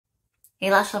Hey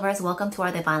Lash lovers, welcome to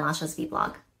our Divine Lashes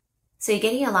vlog. So you're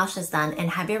getting your lashes done, and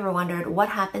have you ever wondered what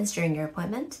happens during your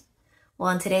appointment?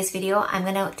 Well, in today's video, I'm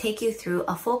going to take you through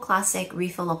a full classic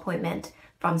refill appointment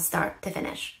from start to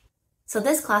finish. So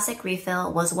this classic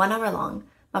refill was 1 hour long,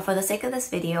 but for the sake of this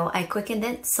video, I quickened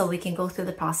it so we can go through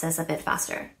the process a bit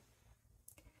faster.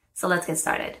 So let's get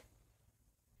started.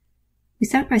 We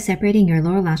start by separating your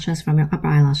lower lashes from your upper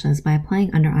eyelashes by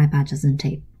applying under eye patches and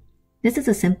tape. This is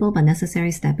a simple but necessary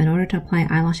step in order to apply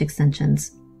eyelash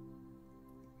extensions.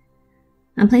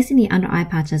 I'm placing the under eye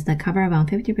patches that cover around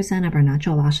 50% of our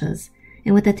natural lashes,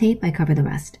 and with the tape I cover the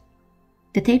rest.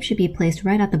 The tape should be placed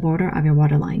right at the border of your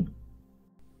waterline.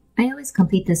 I always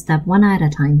complete this step one eye at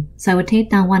a time, so I would tape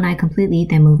down one eye completely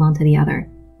then move on to the other.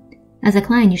 As a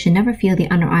client, you should never feel the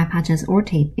under eye patches or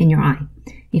tape in your eye.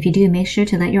 If you do, make sure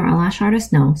to let your lash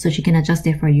artist know so she can adjust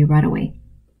it for you right away.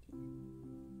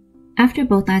 After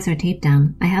both eyes are taped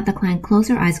down, I have the client close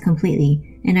her eyes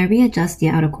completely and I readjust the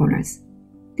outer corners.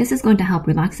 This is going to help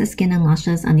relax the skin and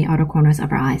lashes on the outer corners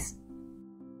of her eyes.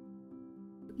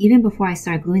 Even before I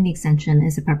start gluing the extension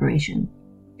is a preparation.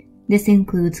 This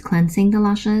includes cleansing the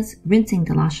lashes, rinsing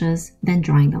the lashes, then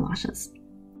drying the lashes.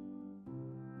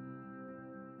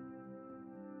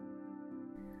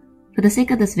 For the sake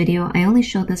of this video, I only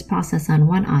show this process on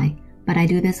one eye, but I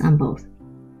do this on both.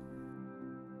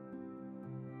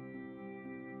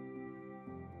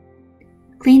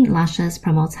 Clean lashes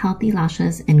promotes healthy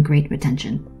lashes and great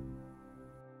retention.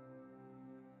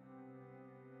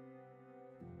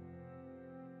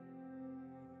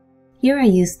 Here I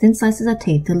use thin slices of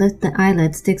tape to lift the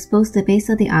eyelids to expose the base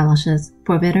of the eyelashes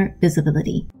for better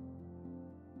visibility.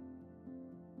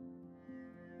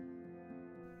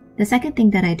 The second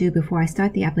thing that I do before I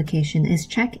start the application is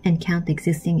check and count the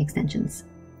existing extensions.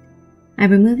 I'm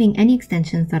removing any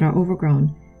extensions that are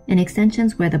overgrown and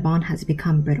extensions where the bond has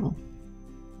become brittle.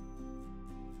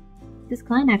 This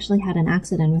client actually had an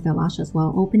accident with her lashes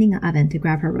while opening an oven to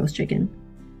grab her roast chicken.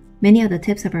 Many of the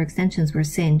tips of her extensions were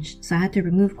singed, so I had to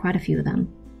remove quite a few of them.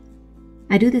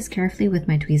 I do this carefully with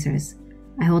my tweezers.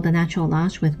 I hold the natural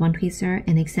lash with one tweezer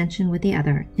and extension with the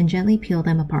other and gently peel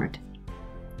them apart.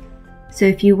 So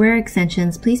if you wear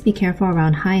extensions, please be careful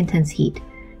around high intense heat.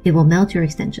 It will melt your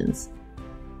extensions.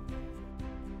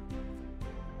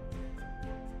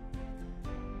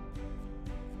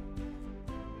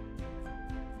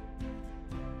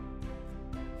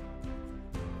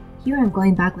 Here I'm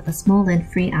going back with a small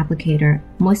lint-free applicator,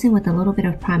 moistened with a little bit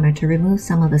of primer to remove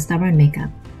some of the stubborn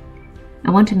makeup. I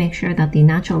want to make sure that the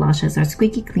natural lashes are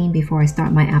squeaky clean before I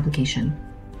start my application.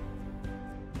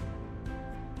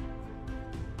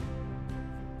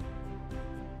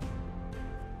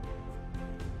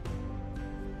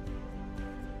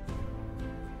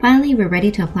 Finally, we're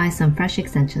ready to apply some fresh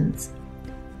extensions.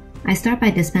 I start by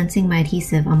dispensing my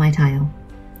adhesive on my tile.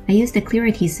 I used a clear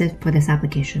adhesive for this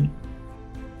application.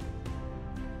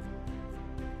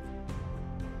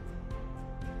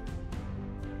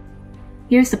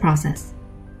 Here's the process.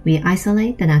 We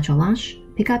isolate the natural lash,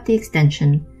 pick up the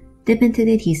extension, dip into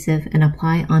the adhesive, and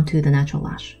apply onto the natural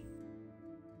lash.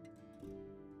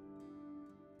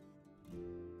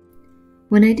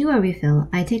 When I do a refill,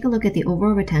 I take a look at the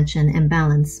overall retention and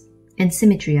balance and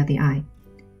symmetry of the eye.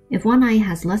 If one eye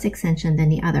has less extension than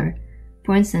the other,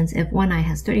 for instance, if one eye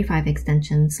has 35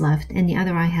 extensions left and the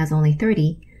other eye has only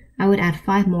 30, I would add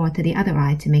 5 more to the other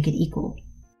eye to make it equal.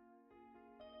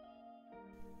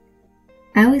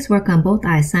 I always work on both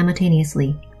eyes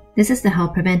simultaneously. This is to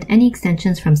help prevent any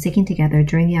extensions from sticking together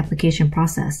during the application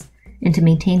process and to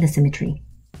maintain the symmetry.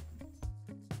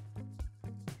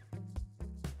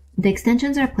 The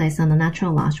extensions are placed on the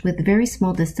natural lash with very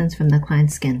small distance from the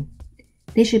client's skin.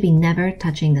 They should be never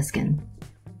touching the skin.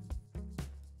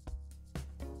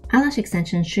 Eyelash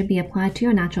extensions should be applied to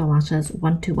your natural lashes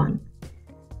 1-to-1.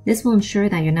 This will ensure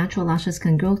that your natural lashes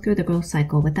can grow through the growth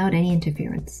cycle without any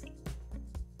interference.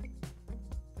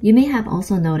 You may have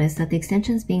also noticed that the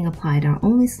extensions being applied are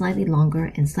only slightly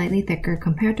longer and slightly thicker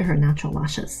compared to her natural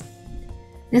lashes.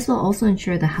 This will also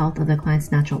ensure the health of the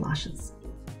client's natural lashes.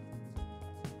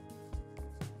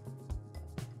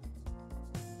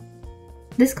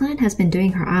 This client has been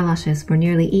doing her eyelashes for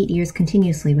nearly 8 years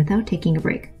continuously without taking a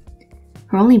break.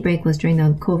 Her only break was during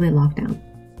the COVID lockdown.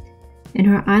 And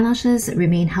her eyelashes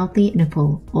remain healthy and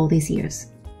full all these years.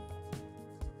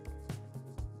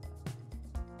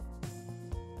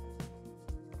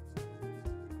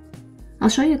 I'll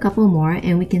show you a couple more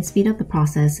and we can speed up the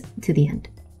process to the end.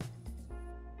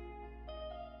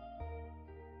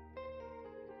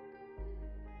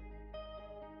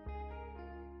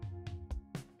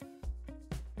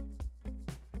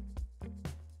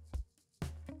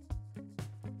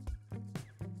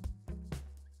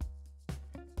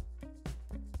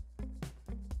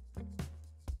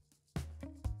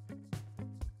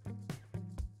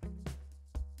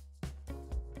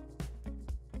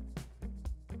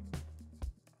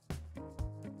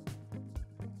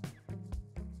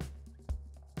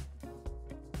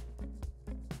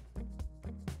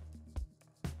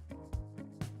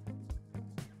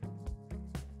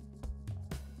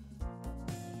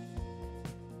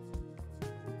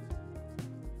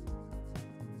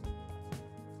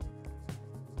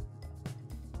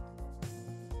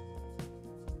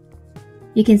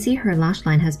 You can see her lash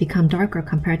line has become darker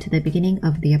compared to the beginning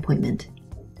of the appointment.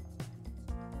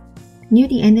 Near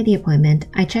the end of the appointment,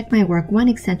 I check my work one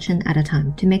extension at a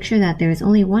time to make sure that there is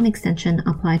only one extension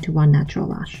applied to one natural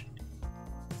lash.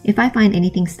 If I find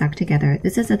anything stuck together,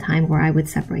 this is a time where I would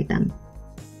separate them.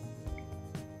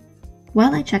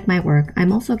 While I check my work,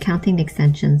 I'm also counting the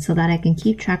extensions so that I can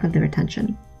keep track of the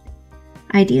retention.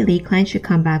 Ideally, clients should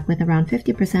come back with around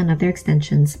 50% of their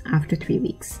extensions after 3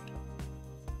 weeks.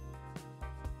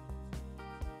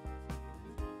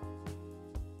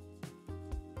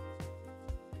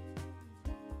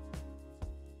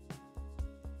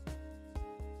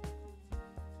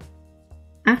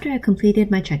 After I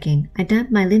completed my checking, I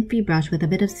damped my lint-free brush with a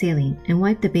bit of saline and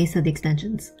wiped the base of the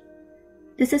extensions.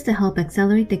 This is to help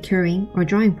accelerate the curing or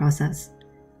drying process.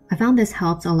 I found this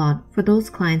helps a lot for those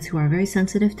clients who are very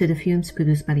sensitive to the fumes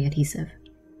produced by the adhesive.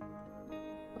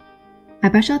 I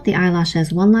brush out the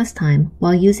eyelashes one last time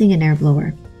while using an air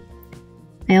blower.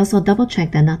 I also double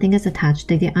check that nothing is attached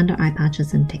to the under eye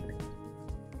patches and tape.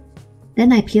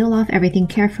 Then I peel off everything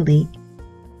carefully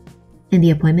and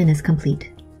the appointment is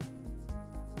complete.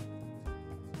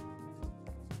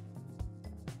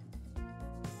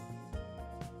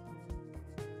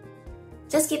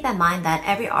 Just keep in mind that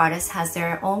every artist has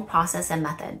their own process and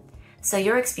method, so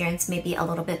your experience may be a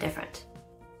little bit different.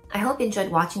 I hope you enjoyed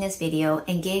watching this video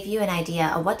and gave you an idea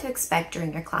of what to expect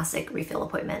during your classic refill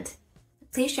appointment.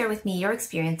 Please share with me your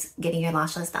experience getting your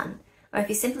lashes done, or if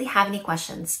you simply have any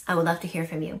questions, I would love to hear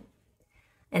from you.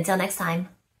 Until next time,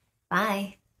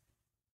 bye!